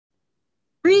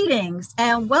Greetings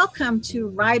and welcome to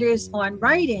Writers on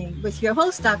Writing with your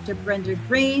host, Dr. Brenda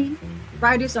Greene.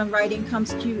 Writers on Writing comes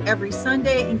to you every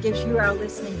Sunday and gives you, our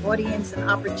listening audience, an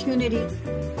opportunity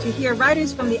to hear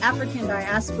writers from the African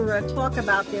diaspora talk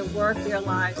about their work, their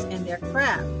lives, and their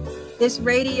craft. This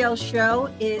radio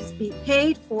show is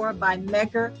paid for by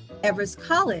Medgar Evers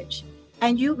College,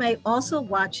 and you may also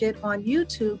watch it on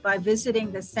YouTube by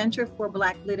visiting the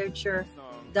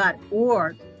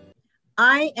Center4BlackLiterature.org.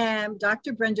 I am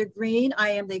Dr. Brenda Greene. I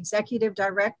am the Executive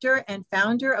Director and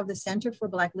founder of the Center for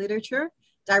Black Literature,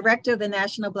 Director of the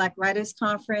National Black Writers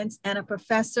Conference, and a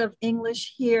professor of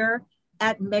English here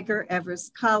at Medgar Evers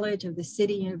College of the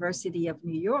City University of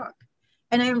New York.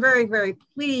 And I'm very, very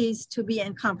pleased to be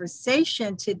in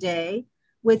conversation today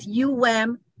with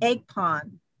Uwem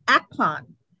Akpan.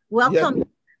 Welcome.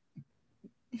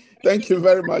 Yeah. Thank you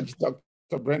very much, Dr.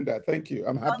 Brenda. Thank you.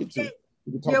 I'm happy to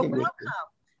be talking You're with welcome. you.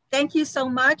 Thank you so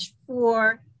much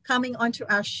for coming onto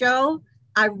our show.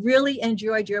 I really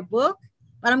enjoyed your book,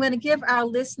 but I'm going to give our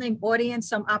listening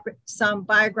audience some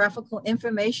biographical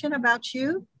information about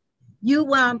you.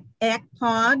 Uwem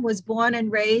Akpan was born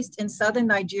and raised in southern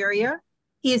Nigeria.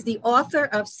 He is the author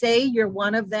of Say You're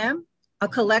One of Them, a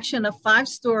collection of 5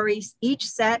 stories, each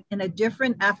set in a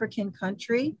different African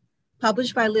country,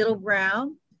 published by Little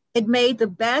Brown. It made the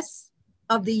best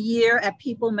of the year at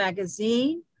People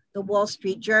magazine, the Wall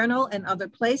Street Journal, and other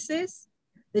places.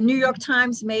 The New York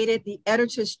Times made it the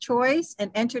editor's choice,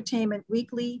 and Entertainment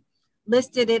Weekly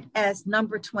listed it as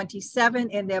number 27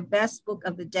 in their best book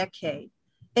of the decade.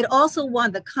 It also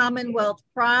won the Commonwealth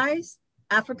Prize,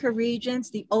 Africa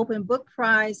Regions, the Open Book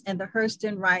Prize, and the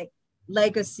Hurston Wright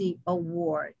Legacy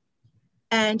Award.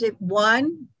 And it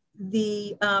won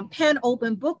the Penn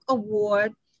Open Book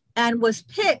Award and was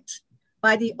picked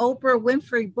by the Oprah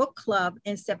Book Club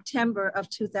in September of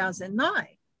 2009.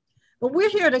 But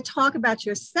we're here to talk about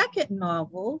your second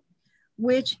novel,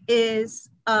 which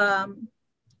is The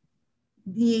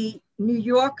New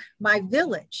York, My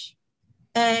Village.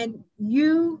 And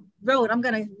you wrote, I'm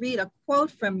going to read a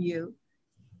quote from you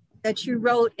that you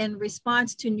wrote in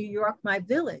response to New York, My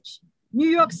Village. New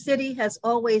York City has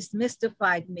always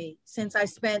mystified me since I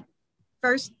spent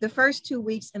the first 2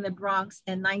 weeks in the Bronx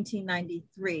in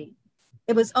 1993.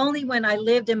 It was only when I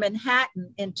lived in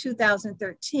Manhattan in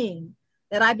 2013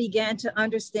 that I began to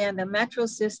understand the metro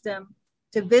system,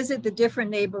 to visit the different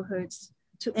neighborhoods,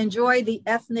 to enjoy the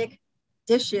ethnic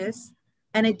dishes.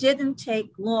 And it didn't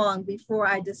take long before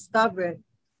I discovered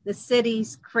the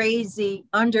city's crazy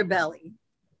underbelly.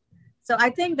 So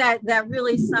I think that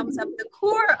really sums up the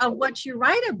core of what you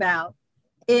write about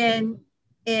in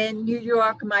New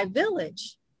York, My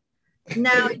Village.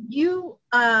 Now, you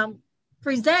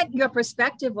present your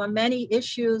perspective on many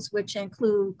issues, which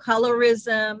include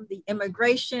colorism, the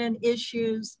immigration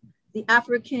issues, the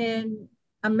African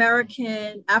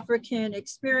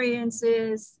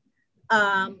experiences,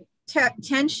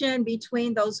 tension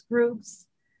between those groups,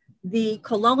 the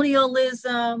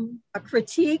colonialism, a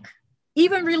critique,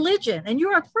 even religion. And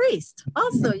you're a priest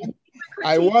also.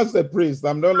 I was a priest.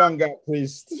 I'm no longer a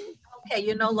priest. Okay,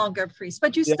 you're no longer a priest,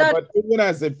 but you Yeah, studied. but even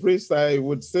as a priest, I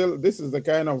would still, this is the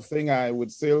kind of thing I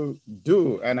would still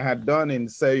do and had done in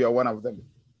Say You're One of Them.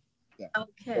 Yeah.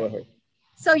 Okay.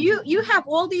 So you have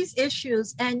all these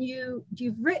issues, and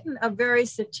you've written a very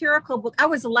satirical book. I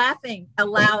was laughing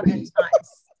aloud at times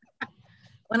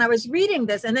when I was reading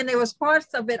this, and then there was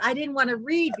parts of it I didn't want to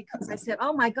read because I said,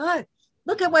 oh my God,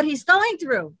 look at what he's going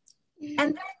through. And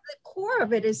then the core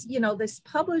of it is, this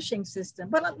publishing system.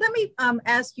 But let me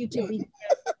ask you to begin.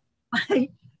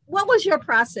 What was your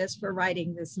process for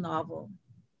writing this novel?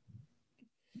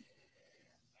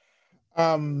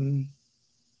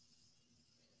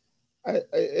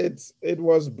 It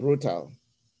was brutal.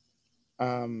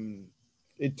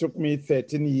 It took me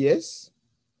 13 years.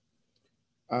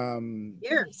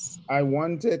 Years.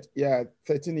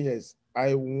 13 years.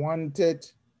 I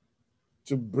wanted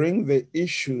to bring the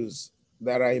issues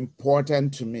that are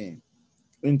important to me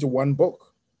into one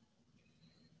book.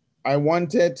 I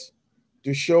wanted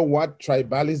to show what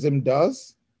tribalism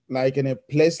does, like in a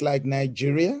place like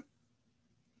Nigeria.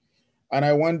 And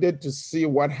I wanted to see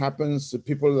what happens to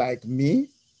people like me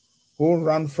who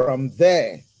run from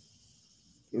their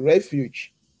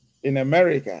refuge in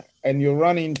America, and you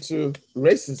run into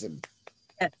racism.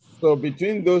 Yes. So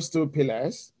between those two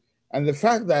pillars, and the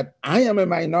fact that I am a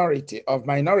minority of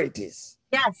minorities.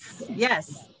 Yes,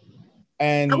 yes.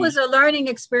 And it was a learning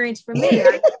experience for me. We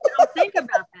don't think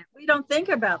about that. We don't think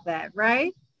about that,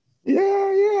 right?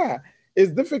 Yeah.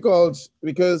 It's difficult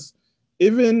because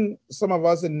even some of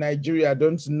us in Nigeria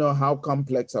don't know how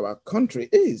complex our country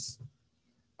is.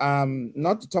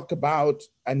 not to talk about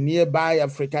a nearby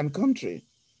African country.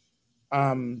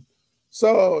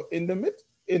 So in the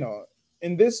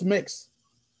in this mix,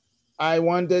 I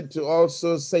wanted to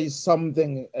also say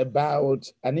something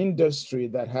about an industry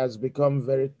that has become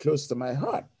very close to my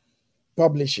heart,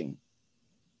 publishing.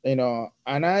 And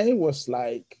I was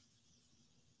like,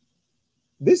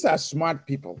 these are smart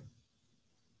people.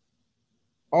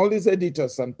 All these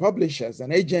editors and publishers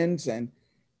and agents, and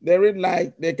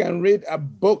they can read a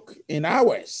book in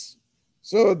hours.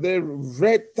 So they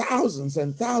read thousands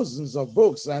and thousands of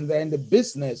books, and they're in the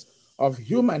business of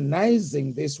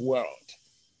humanizing this world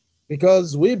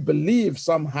because we believe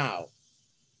somehow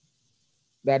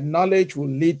that knowledge will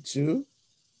lead to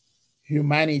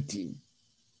humanity,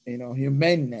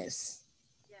 humaneness.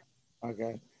 Yeah.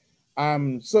 Okay.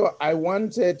 So I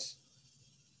wanted,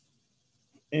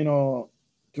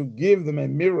 to give them a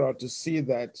mirror to see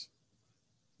that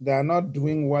they are not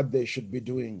doing what they should be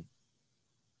doing.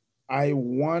 I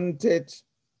wanted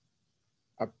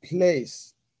a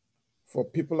place for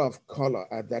people of color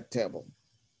at that table.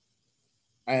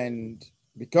 And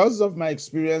because of my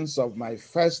experience of my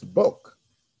first book,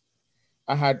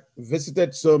 I had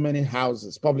visited so many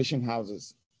houses, publishing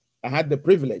houses. I had the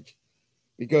privilege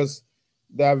because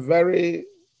they're very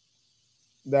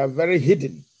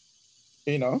hidden,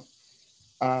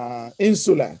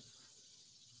 insular.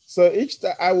 So each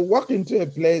time I will walk into a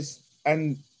place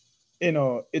and,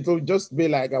 it'll just be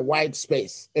like a white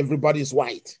space. Everybody's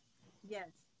white. Yes.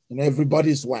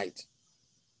 Everybody's white.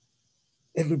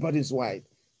 Everybody's white.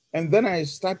 And then I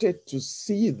started to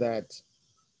see that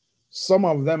some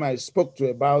of them I spoke to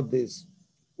about this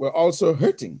were also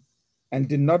hurting and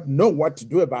did not know what to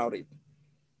do about it.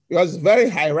 It was very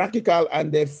hierarchical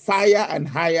and they fire and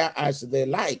hire as they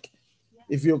like. Yeah.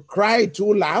 If you cry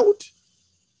too loud,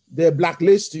 they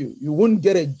blacklist you. You wouldn't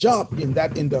get a job in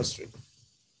that industry.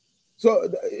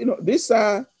 So, these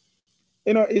are,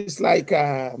 it's like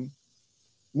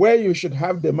where you should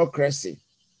have democracy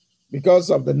because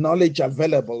of the knowledge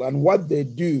available and what they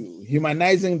do,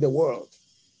 humanizing the world.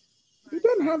 You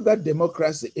don't have that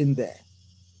democracy in there.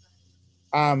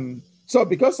 So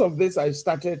because of this, I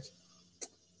started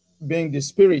being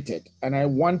dispirited, and I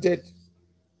wanted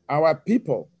our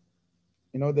people,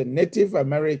 the Native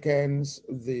Americans,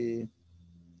 the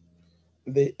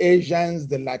Asians,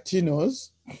 the Latinos,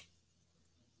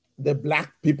 the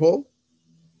Black people,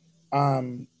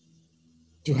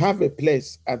 to have a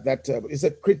place at that table.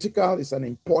 It's an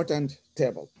important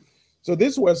table. So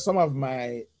these were some of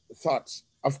my thoughts.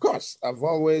 Of course, I've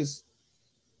always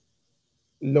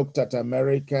looked at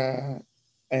America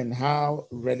and how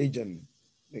religion,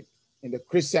 in the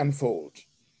Christian fold,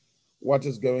 what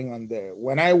is going on there.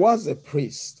 When I was a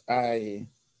priest, I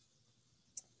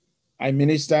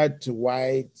ministered to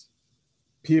white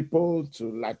people,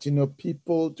 to Latino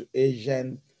people, to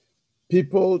Asian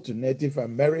people, to Native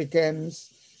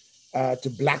Americans, to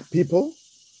Black people.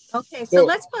 Okay, so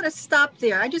let's put a stop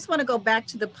there. I just want to go back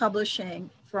to the publishing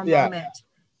for a moment.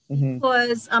 Mm-hmm.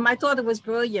 Because I thought it was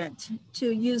brilliant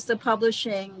to use the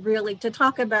publishing really to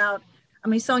talk about,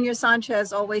 Sonia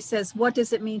Sanchez always says, what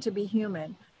does it mean to be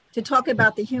human? To talk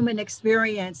about the human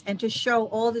experience and to show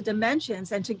all the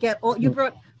dimensions and to get all, you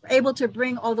were able to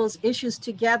bring all those issues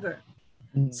together.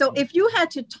 Mm-hmm. So if you had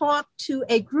to talk to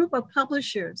a group of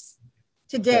publishers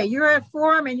today, you're at a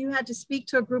forum and you had to speak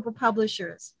to a group of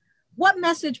publishers, what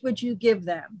message would you give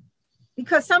them?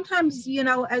 Because sometimes,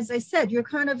 as I said, you're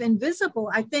kind of invisible.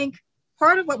 I think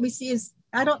part of what we see is,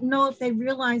 I don't know if they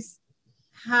realize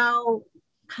how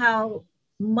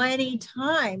many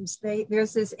times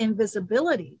there's this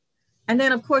invisibility. And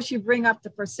then, of course, you bring up the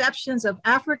perceptions of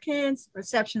Africans,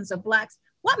 perceptions of Blacks.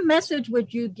 What message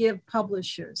would you give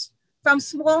publishers from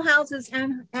small houses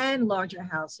and larger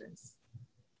houses?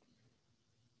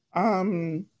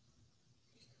 I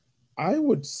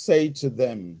would say to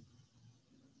them,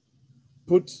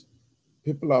 put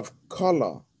people of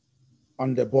color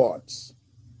on the boards.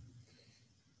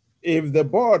 If the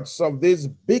boards of these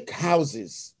big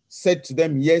houses said to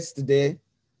them yesterday,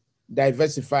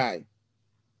 diversify,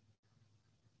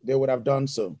 they would have done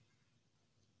so.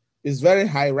 It's very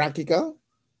hierarchical.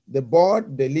 The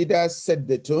board, the leaders set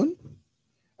the tone.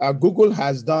 Google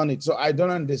has done it, so I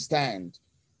don't understand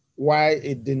why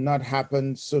it did not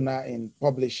happen sooner in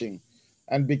publishing.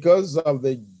 And because of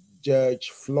the George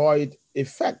Floyd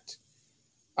effect,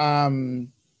 a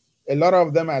lot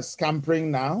of them are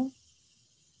scampering now.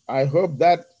 I hope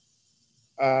that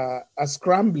are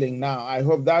scrambling now. I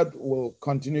hope that will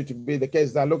continue to be the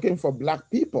case. They're looking for Black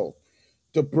people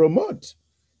to promote,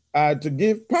 to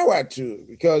give power to,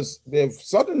 because they've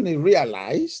suddenly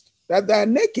realized that they're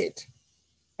naked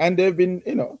And they've been,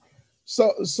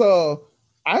 so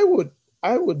I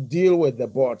would deal with the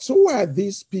boards. So who are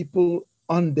these people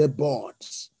on the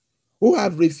boards who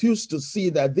have refused to see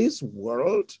that this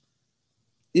world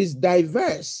is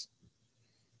diverse?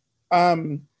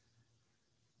 Dr.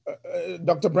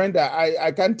 Brenda,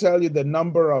 I can't tell you the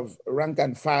number of rank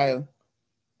and file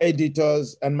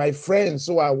editors and my friends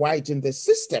who are white in the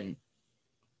system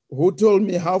who told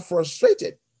me how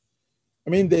frustrated. I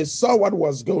mean, they saw what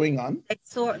was going on. They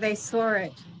saw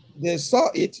it. They saw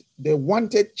it. They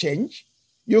wanted change.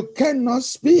 You cannot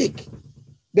speak.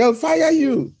 They'll fire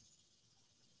you.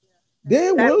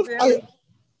 They will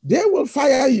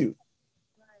fire you.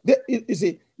 You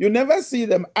see, you never see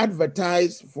them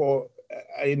advertise for,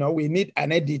 we need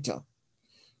an editor.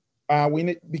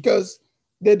 Because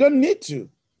they don't need to.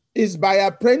 It's by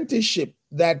apprenticeship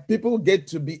that people get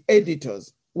to be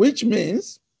editors, which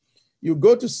means you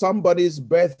go to somebody's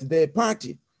birthday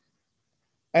party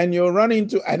and you run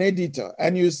into an editor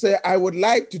and you say, I would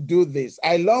like to do this.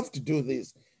 I love to do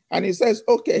this. And he says,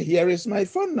 okay, here is my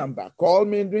phone number. Call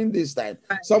me during this time.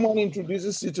 Right. Someone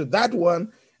introduces you to that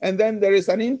one. And then there is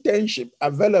an internship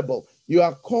available. You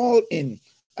are called in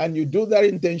and you do that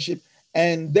internship.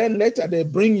 And then later they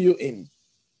bring you in.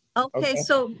 Okay.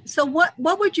 So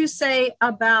what would you say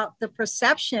about the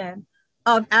perception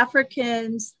of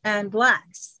Africans and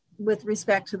Blacks with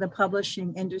respect to the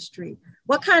publishing industry?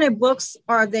 What kind of books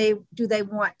do they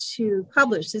want to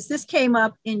publish? As this came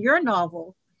up in your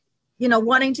novel,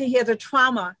 wanting to hear the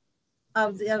trauma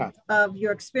of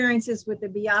your experiences with the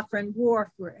Biafran War,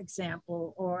 for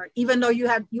example, or even though you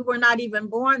were not even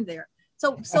born there.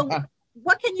 So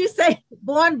what can you say,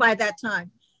 born by that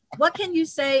time? What can you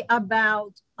say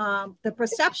about the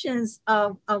perceptions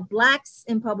of Blacks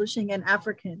in publishing and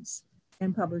Africans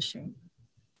in publishing?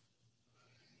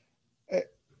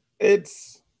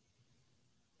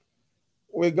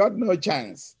 We got no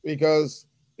chance, because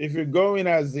if you go in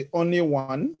as the only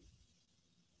one,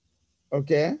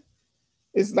 okay,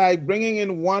 it's like bringing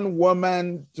in one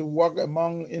woman to work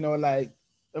among,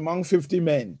 among 50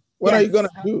 men. What are you going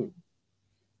to do?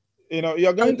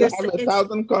 You're going to have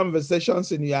 1,000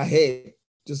 conversations in your head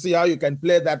to see how you can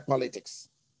play that politics.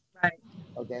 Right.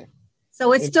 Okay.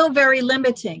 So it's still very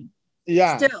limiting.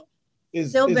 Yeah.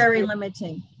 Still very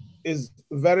limiting. Is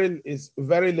very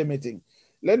limiting.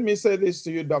 Let me say this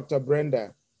to you, Dr.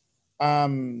 Brenda.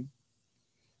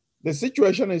 The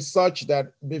situation is such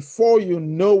that before you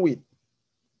know it,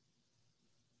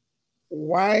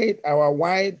 our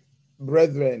white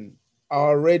brethren are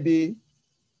already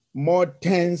more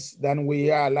tense than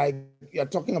we are. Like, you're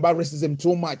talking about racism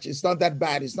too much. It's not that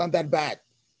bad. It's not that bad.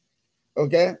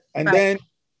 Okay. And right.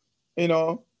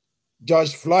 Then,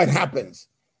 George Floyd happens.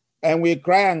 And we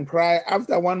cry and cry.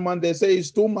 After 1 month, they say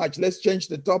it's too much. Let's change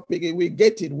the topic. We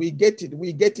get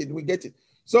it.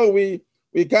 So we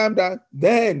calm down.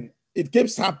 Then it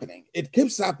keeps happening.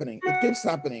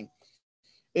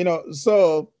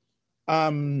 So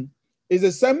it's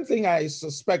the same thing I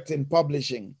suspect in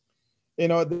publishing.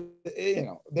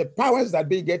 The powers that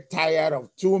be get tired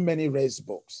of too many race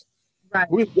books. Right.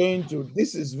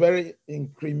 This is very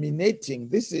incriminating.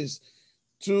 This is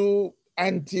too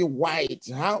anti-white.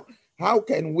 How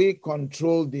can we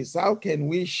control this? How can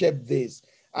we shape this?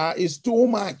 It's too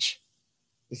much.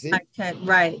 You see? Okay,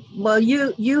 right. Well,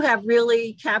 you have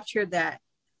really captured that.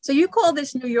 So you call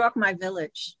this New York my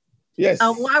village. Yes.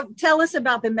 Tell us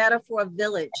about the metaphor of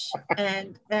village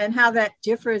and how that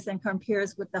differs and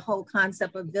compares with the whole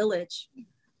concept of village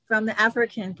from the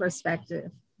African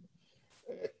perspective.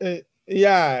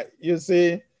 Yeah, you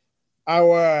see,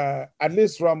 at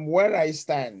least from where I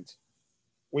stand,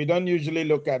 we don't usually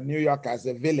look at New York as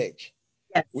a village.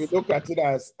 Yes. We look at it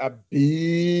as a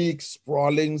big,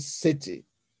 sprawling city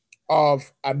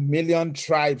of 1 million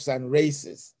tribes and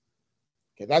races.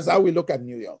 Okay, that's how we look at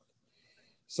New York.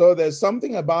 So there's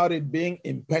something about it being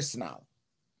impersonal.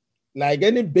 Like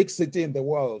any big city in the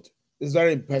world, it's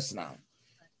very impersonal.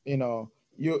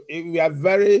 We are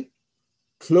very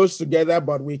close together,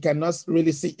 but we cannot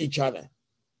really see each other.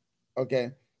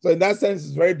 Okay. So in that sense,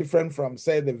 it's very different from,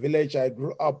 say, the village I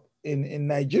grew up in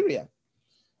Nigeria.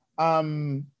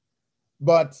 But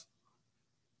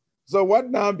so what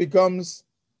now becomes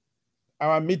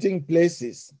our meeting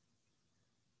places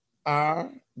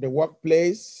are the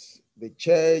workplace, the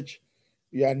church,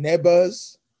 your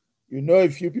neighbors, a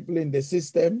few people in the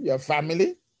system, your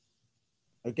family,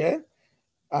 okay?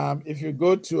 If you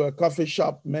go to a coffee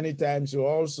shop, many times you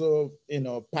also,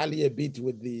 parley a bit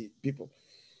with the people.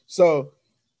 So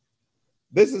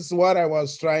this is what I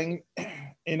was trying,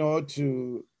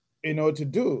 to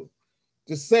do,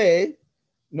 to say,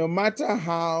 no matter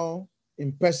how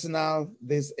impersonal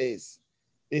this is,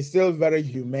 it's still very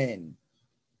humane.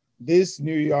 These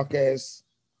New Yorkers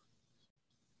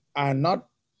are not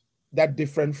that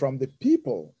different from the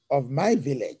people of my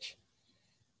village.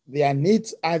 Their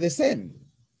needs are the same: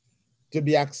 to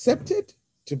be accepted,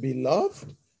 to be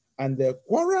loved, and they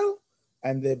quarrel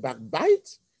and they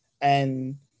backbite,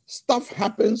 and stuff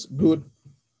happens, good,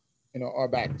 or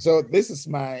bad. So this is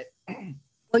my...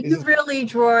 Well, you really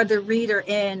draw the reader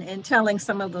in telling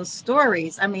some of those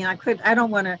stories. I mean, I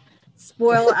don't want to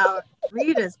spoil our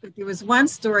readers, but there was one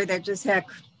story that just had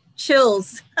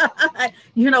chills.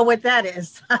 You know what that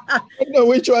is. I know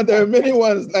which one. There are many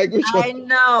ones. Like which one? I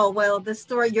know. Well, the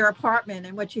story, your apartment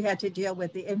and what you had to deal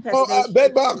with, the infestation. Oh,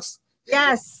 bed bugs.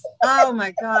 Yes. Oh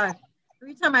my God.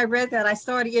 Every time I read that, I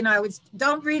started, I was,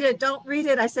 don't read it.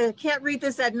 I said, I can't read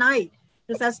this at night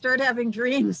because I started having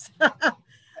dreams.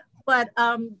 But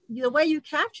the way you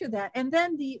capture that, and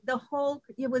then the whole,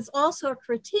 it was also a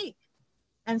critique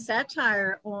and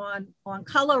satire on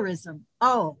colorism.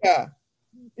 Oh, yeah.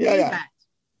 That.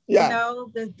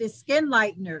 The skin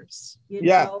lighteners,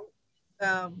 the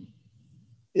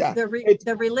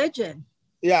religion.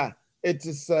 Yeah, it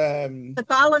is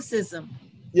Catholicism.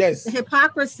 Yes. The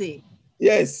hypocrisy.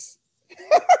 Yes.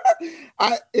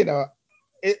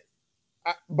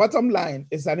 Bottom line,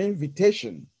 it's an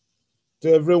invitation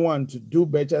to everyone to do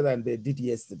better than they did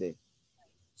yesterday.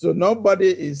 So nobody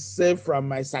is safe from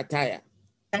my satire.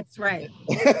 That's right.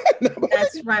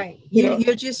 That's right.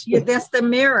 That's the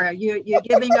mirror. You're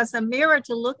giving us a mirror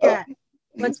to look at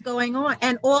what's going on.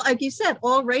 And all, like you said,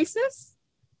 all races,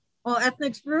 all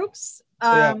ethnic groups,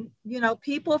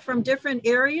 people from different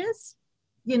areas,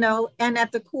 and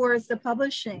at the core is the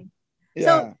publishing.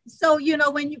 Yeah. So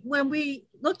when we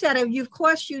looked at it, of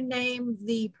course you named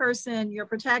the person, your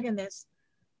protagonist,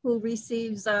 who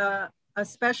receives a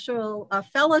special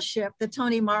fellowship, the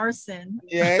Toni Morrison.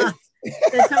 Yes.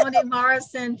 The Toni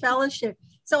Morrison Fellowship.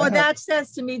 So that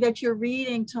says to me that you're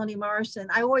reading Toni Morrison.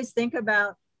 I always think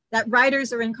about that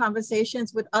writers are in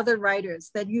conversations with other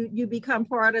writers, that you become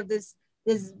part of this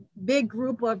big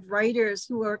group of writers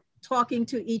who are talking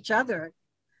to each other.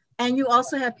 And you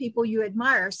also have people you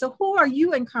admire. So who are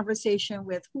you in conversation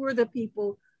with? Who are the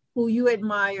people who you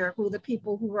admire? Who are the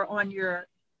people who are on your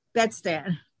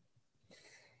bedstand?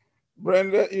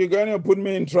 Brenda, you're going to put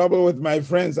me in trouble with my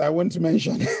friends. I want to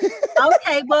mention.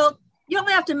 Okay, well, you don't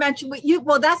have to mention what you.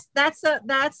 Well, that's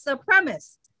a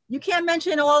premise. You can't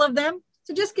mention all of them,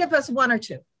 so just give us one or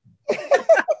two.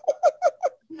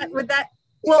 With that,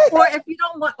 well, or if you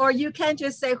don't want, or you can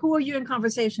just say, who are you in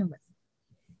conversation with?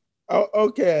 Oh,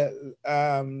 okay.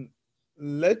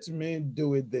 Let me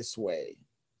do it this way.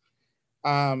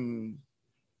 I'm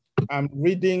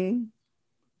reading.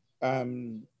 I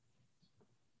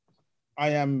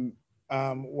am,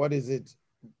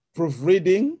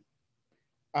 proofreading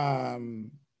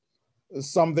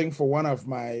something for one of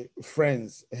my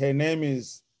friends. Her name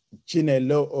is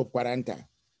Chinelo Oparanta.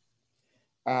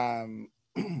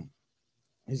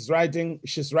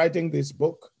 She's writing this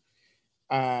book,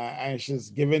 and she's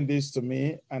given this to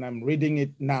me, and I'm reading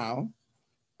it now.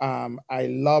 I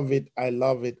love it a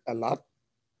lot,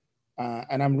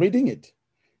 and I'm reading it.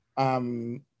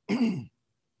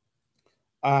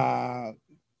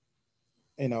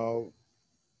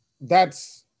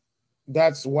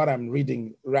 That's what I'm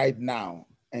reading right now,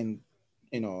 and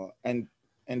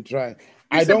try.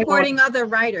 You're supporting other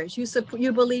writers. You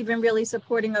believe in really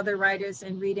supporting other writers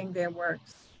and reading their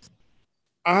works.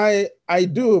 I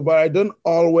do, but I don't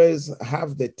always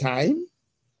have the time.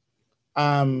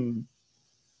 And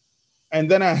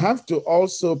then I have to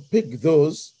also pick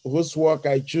those whose work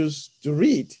I choose to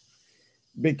read,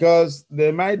 because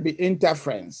there might be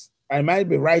interference. I might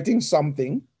be writing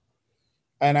something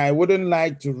and I wouldn't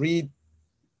like to read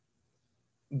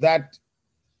that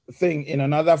thing in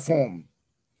another form.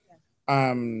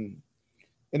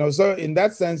 So in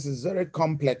that sense, it's very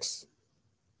complex,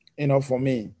 for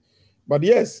me. But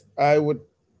yes, I would,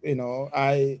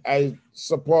 I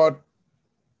support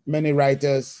many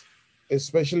writers,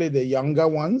 especially the younger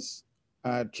ones.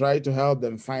 Try to help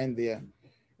them find their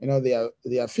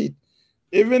feet.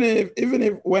 Even if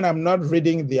when I'm not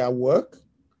reading their work,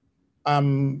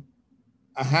 I'm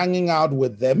hanging out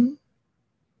with them,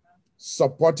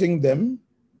 supporting them,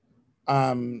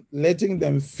 letting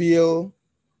them feel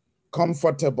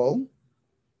comfortable,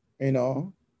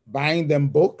 buying them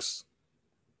books,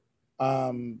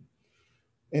 like,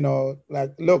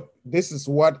 look, this is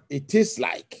what it is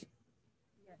like.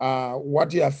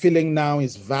 What you are feeling now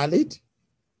is valid.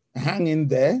 Hang in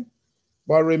there.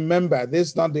 But remember, this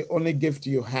is not the only gift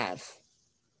you have.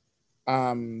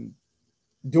 Do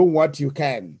what you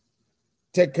can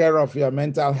take care of your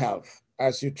mental health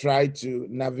as you try to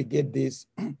navigate this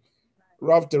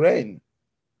rough terrain.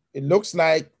 It looks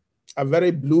like a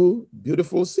very blue,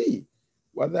 beautiful sea,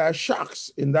 but there are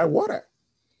sharks in that water,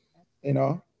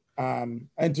 and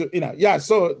yeah,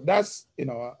 so that's,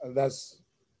 that's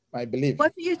my belief.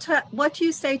 What do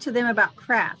you say to them about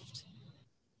craft?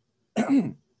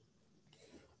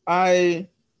 I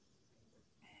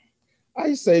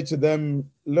say to them,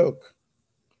 look,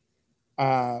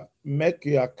 make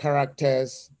your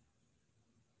characters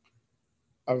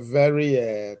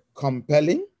very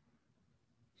compelling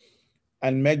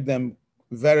and make them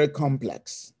very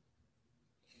complex.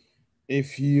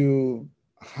 If you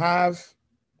have,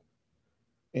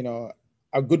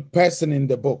 a good person in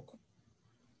the book,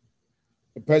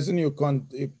 a person you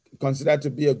consider to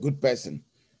be a good person,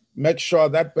 make sure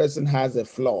that person has a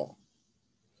flaw.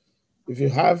 If you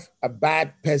have a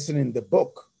bad person in the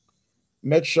book,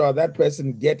 make sure that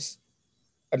person gets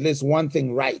at least one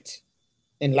thing right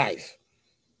in life.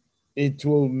 It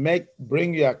will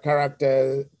bring your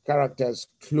characters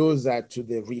closer to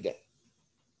the reader.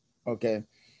 Okay,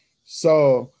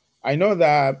 so I know there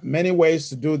are many ways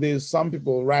to do this. Some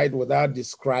people write without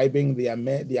describing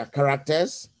their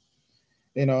characters,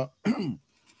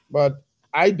 but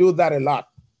I do that a lot.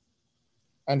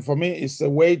 And for me, it's a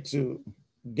way to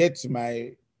get to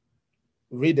my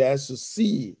readers to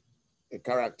see a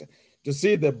character, to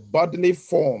see the bodily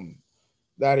form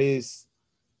that is,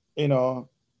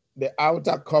 the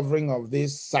outer covering of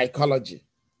this psychology,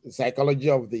 the psychology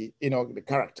of the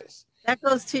characters. That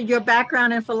goes to your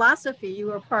background in philosophy. You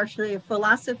were partially a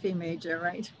philosophy major,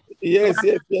 right? Yes,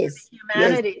 yes.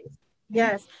 Humanity.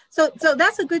 Yes. So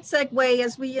that's a good segue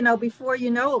as we, before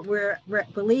we're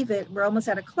believe it, we're almost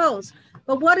at a close.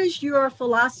 But what is your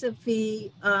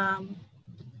philosophy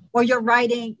or your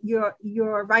writing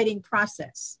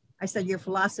process? I said your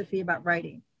philosophy about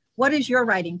writing. What is your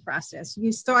writing process?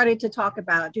 You started to talk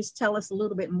about, just tell us a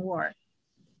little bit more.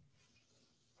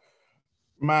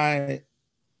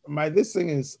 This thing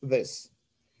is this: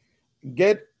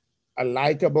 get a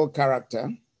likable character,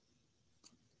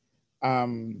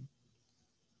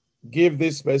 give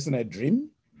this person a dream.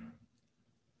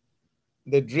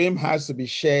 The dream has to be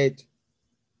shared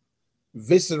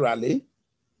viscerally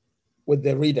with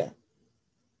the reader,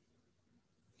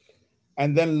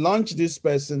 and then launch this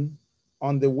person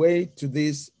on the way to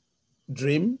this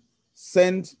dream,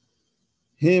 send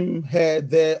him, her,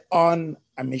 there on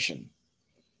a mission,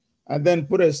 and then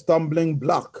put a stumbling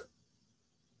block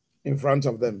in front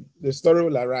of them. The story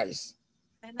will arise.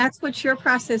 And that's what your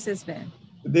process has been.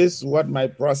 This is what my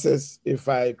process, if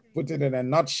I put it in a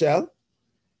nutshell,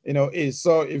 is.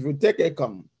 So if you take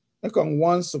Ekong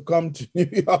wants to come to New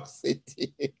York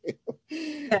City.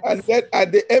 Yes. And then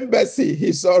at the embassy,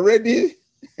 he's already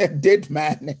a dead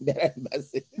man in the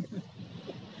embassy.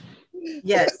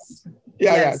 Yes.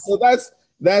 Yeah. So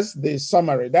that's the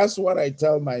summary. That's what I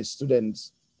tell my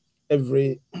students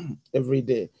every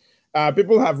day.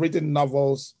 People have written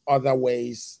novels other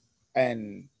ways,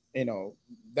 and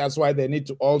that's why they need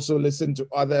to also listen to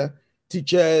other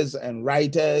teachers and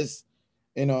writers.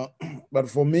 But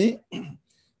for me,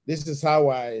 this is how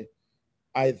I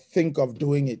think of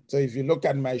doing it. So if you look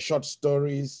at my short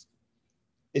stories,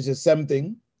 it's the same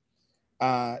thing.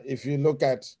 If you look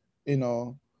at, like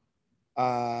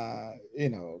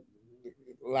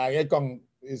Ekong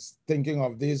is thinking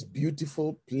of this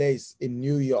beautiful place in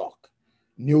New York,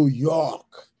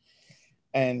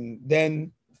 and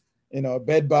then,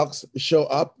 bedbugs show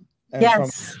up, and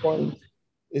yes. From that point,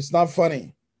 it's not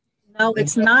funny. No,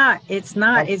 it's not. It's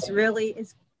not. It's really,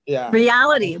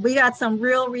 reality. We got some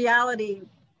real reality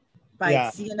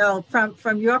bites,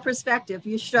 from your perspective.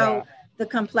 You show the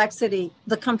complexity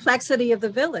of the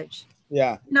village.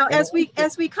 Yeah. Now, as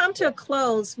we come to a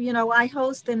close, I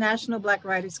host the National Black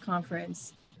Writers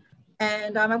Conference,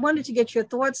 and I wanted to get your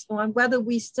thoughts on whether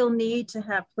we still need to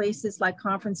have places like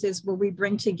conferences where we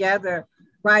bring together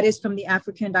writers from the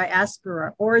African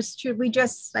diaspora, or should we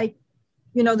just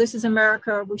this is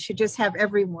America, we should just have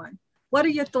everyone. What are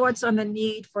your thoughts on the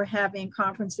need for having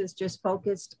conferences just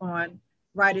focused on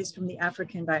writers from the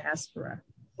African diaspora?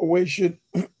 We should,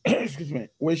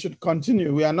 we should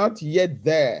continue. We are not yet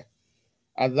there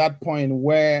at that point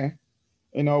where,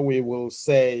 we will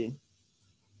say,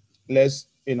 let's,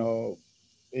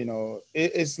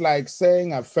 it's like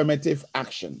saying affirmative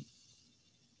action.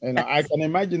 I can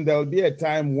imagine there'll be a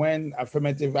time when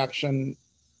affirmative action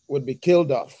would be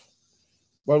killed off,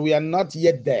 but we are not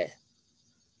yet there.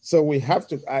 So we have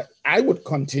to, I would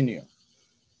continue.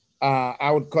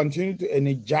 I would continue to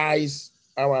energize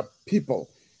our people,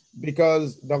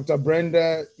 because Dr.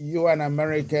 Brenda, you are an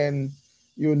American,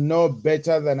 you know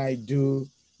better than I do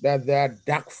that there are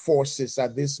dark forces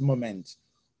at this moment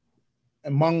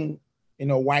among,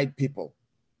 white people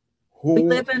who... We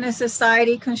live in a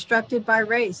society constructed by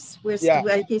race.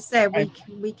 Like you said,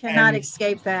 we cannot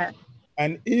escape that.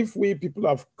 And if we people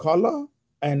of color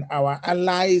and our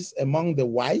allies among the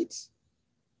whites,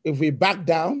 if we back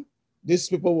down, these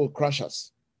people will crush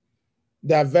us.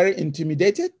 They are very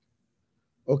intimidated,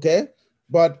 okay?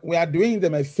 But we are doing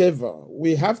them a favor.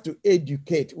 We have to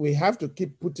educate. We have to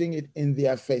keep putting it in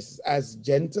their faces as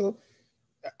gentle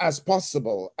as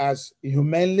possible, as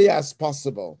humanly as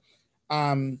possible.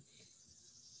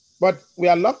 But we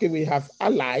are lucky we have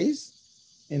allies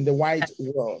in the white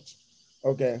world,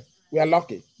 okay? We are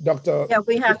lucky. Yeah,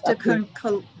 we have to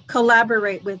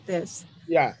collaborate with this.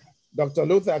 Yeah, Martin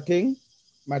Luther King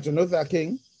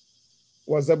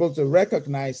was able to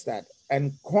recognize that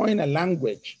and coin a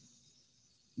language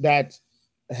that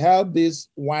helped these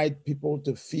white people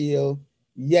to feel,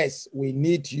 yes, we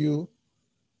need you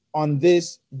on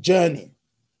this journey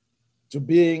to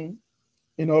being,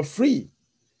 free.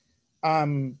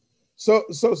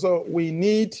 So we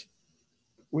need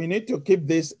to keep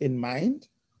this in mind.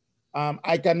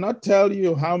 I cannot tell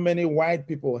you how many white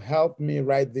people helped me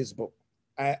write this book.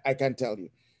 I can tell you.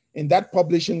 In that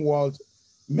publishing world,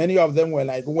 many of them were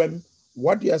like, "Uwem,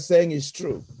 what you're saying is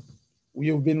true.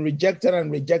 You've been rejected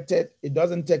and rejected. It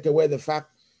doesn't take away the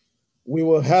fact we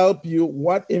will help you.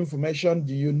 What information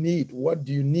do you need? What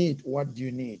do you need? What do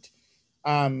you need?"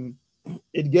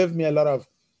 It gave me a lot of,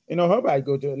 hope. I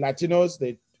go to Latinos,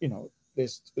 they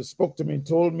spoke to me,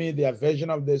 told me their version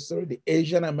of the story, the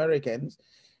Asian Americans,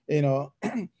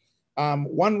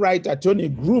 one writer, Tony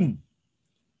Groom,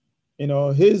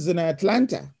 he's in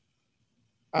Atlanta.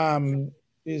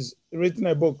 He's written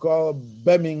a book called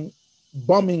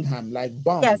Birmingham, like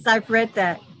bomb. Yes, I've read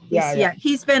that. Yeah.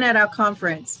 He's been at our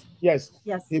conference. Yes.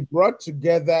 He brought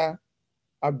together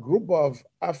a group of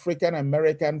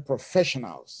African-American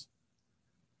professionals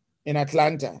in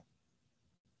Atlanta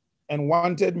and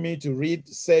wanted me to read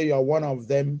Say You're One of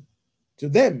Them to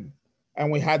them.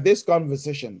 And we had this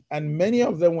conversation. And many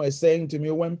of them were saying to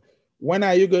me, when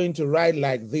are you going to write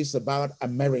like this about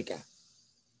America?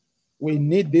 We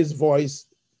need this voice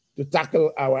to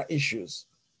tackle our issues.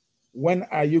 When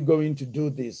are you going to do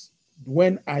this?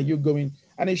 When are you going?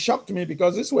 And it shocked me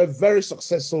because these were very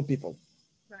successful people.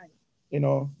 Right.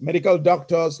 Medical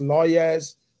doctors,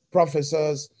 lawyers,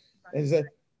 professors. Right. And said,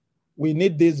 we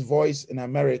need this voice in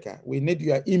America. We need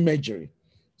your imagery.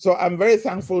 So I'm very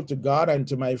thankful to God and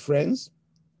to my friends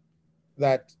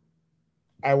that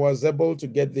I was able to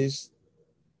get this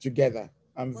together.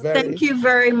 Thank you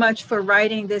very much for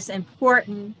writing this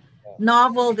important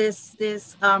novel, this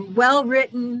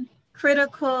well-written,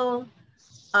 critical,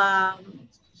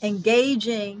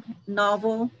 engaging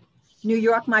novel, New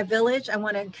York, My Village. I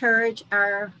want to encourage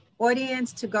our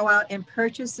audience to go out and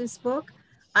purchase this book.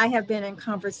 I have been in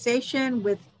conversation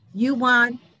with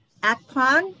Uwem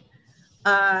Akpan,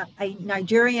 a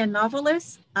Nigerian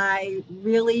novelist. I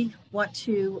really want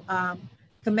to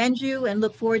commend you and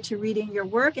look forward to reading your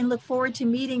work and look forward to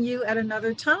meeting you at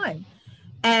another time.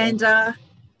 And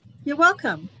you're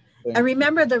welcome. And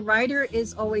remember, the writer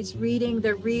is always reading,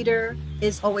 the reader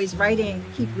is always writing.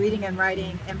 Keep reading and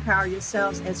writing. Empower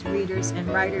yourselves as readers and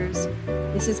writers.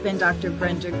 This has been Dr.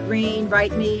 Brenda Greene.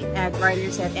 Write me at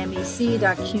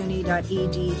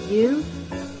writers@mec.cuny.edu.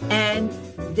 And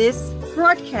this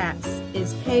broadcast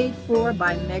is paid for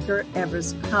by Medgar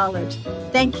Evers College.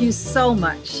 Thank you so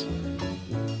much.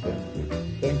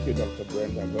 Thank you, Dr.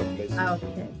 Brenda. God bless you.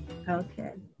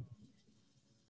 Okay.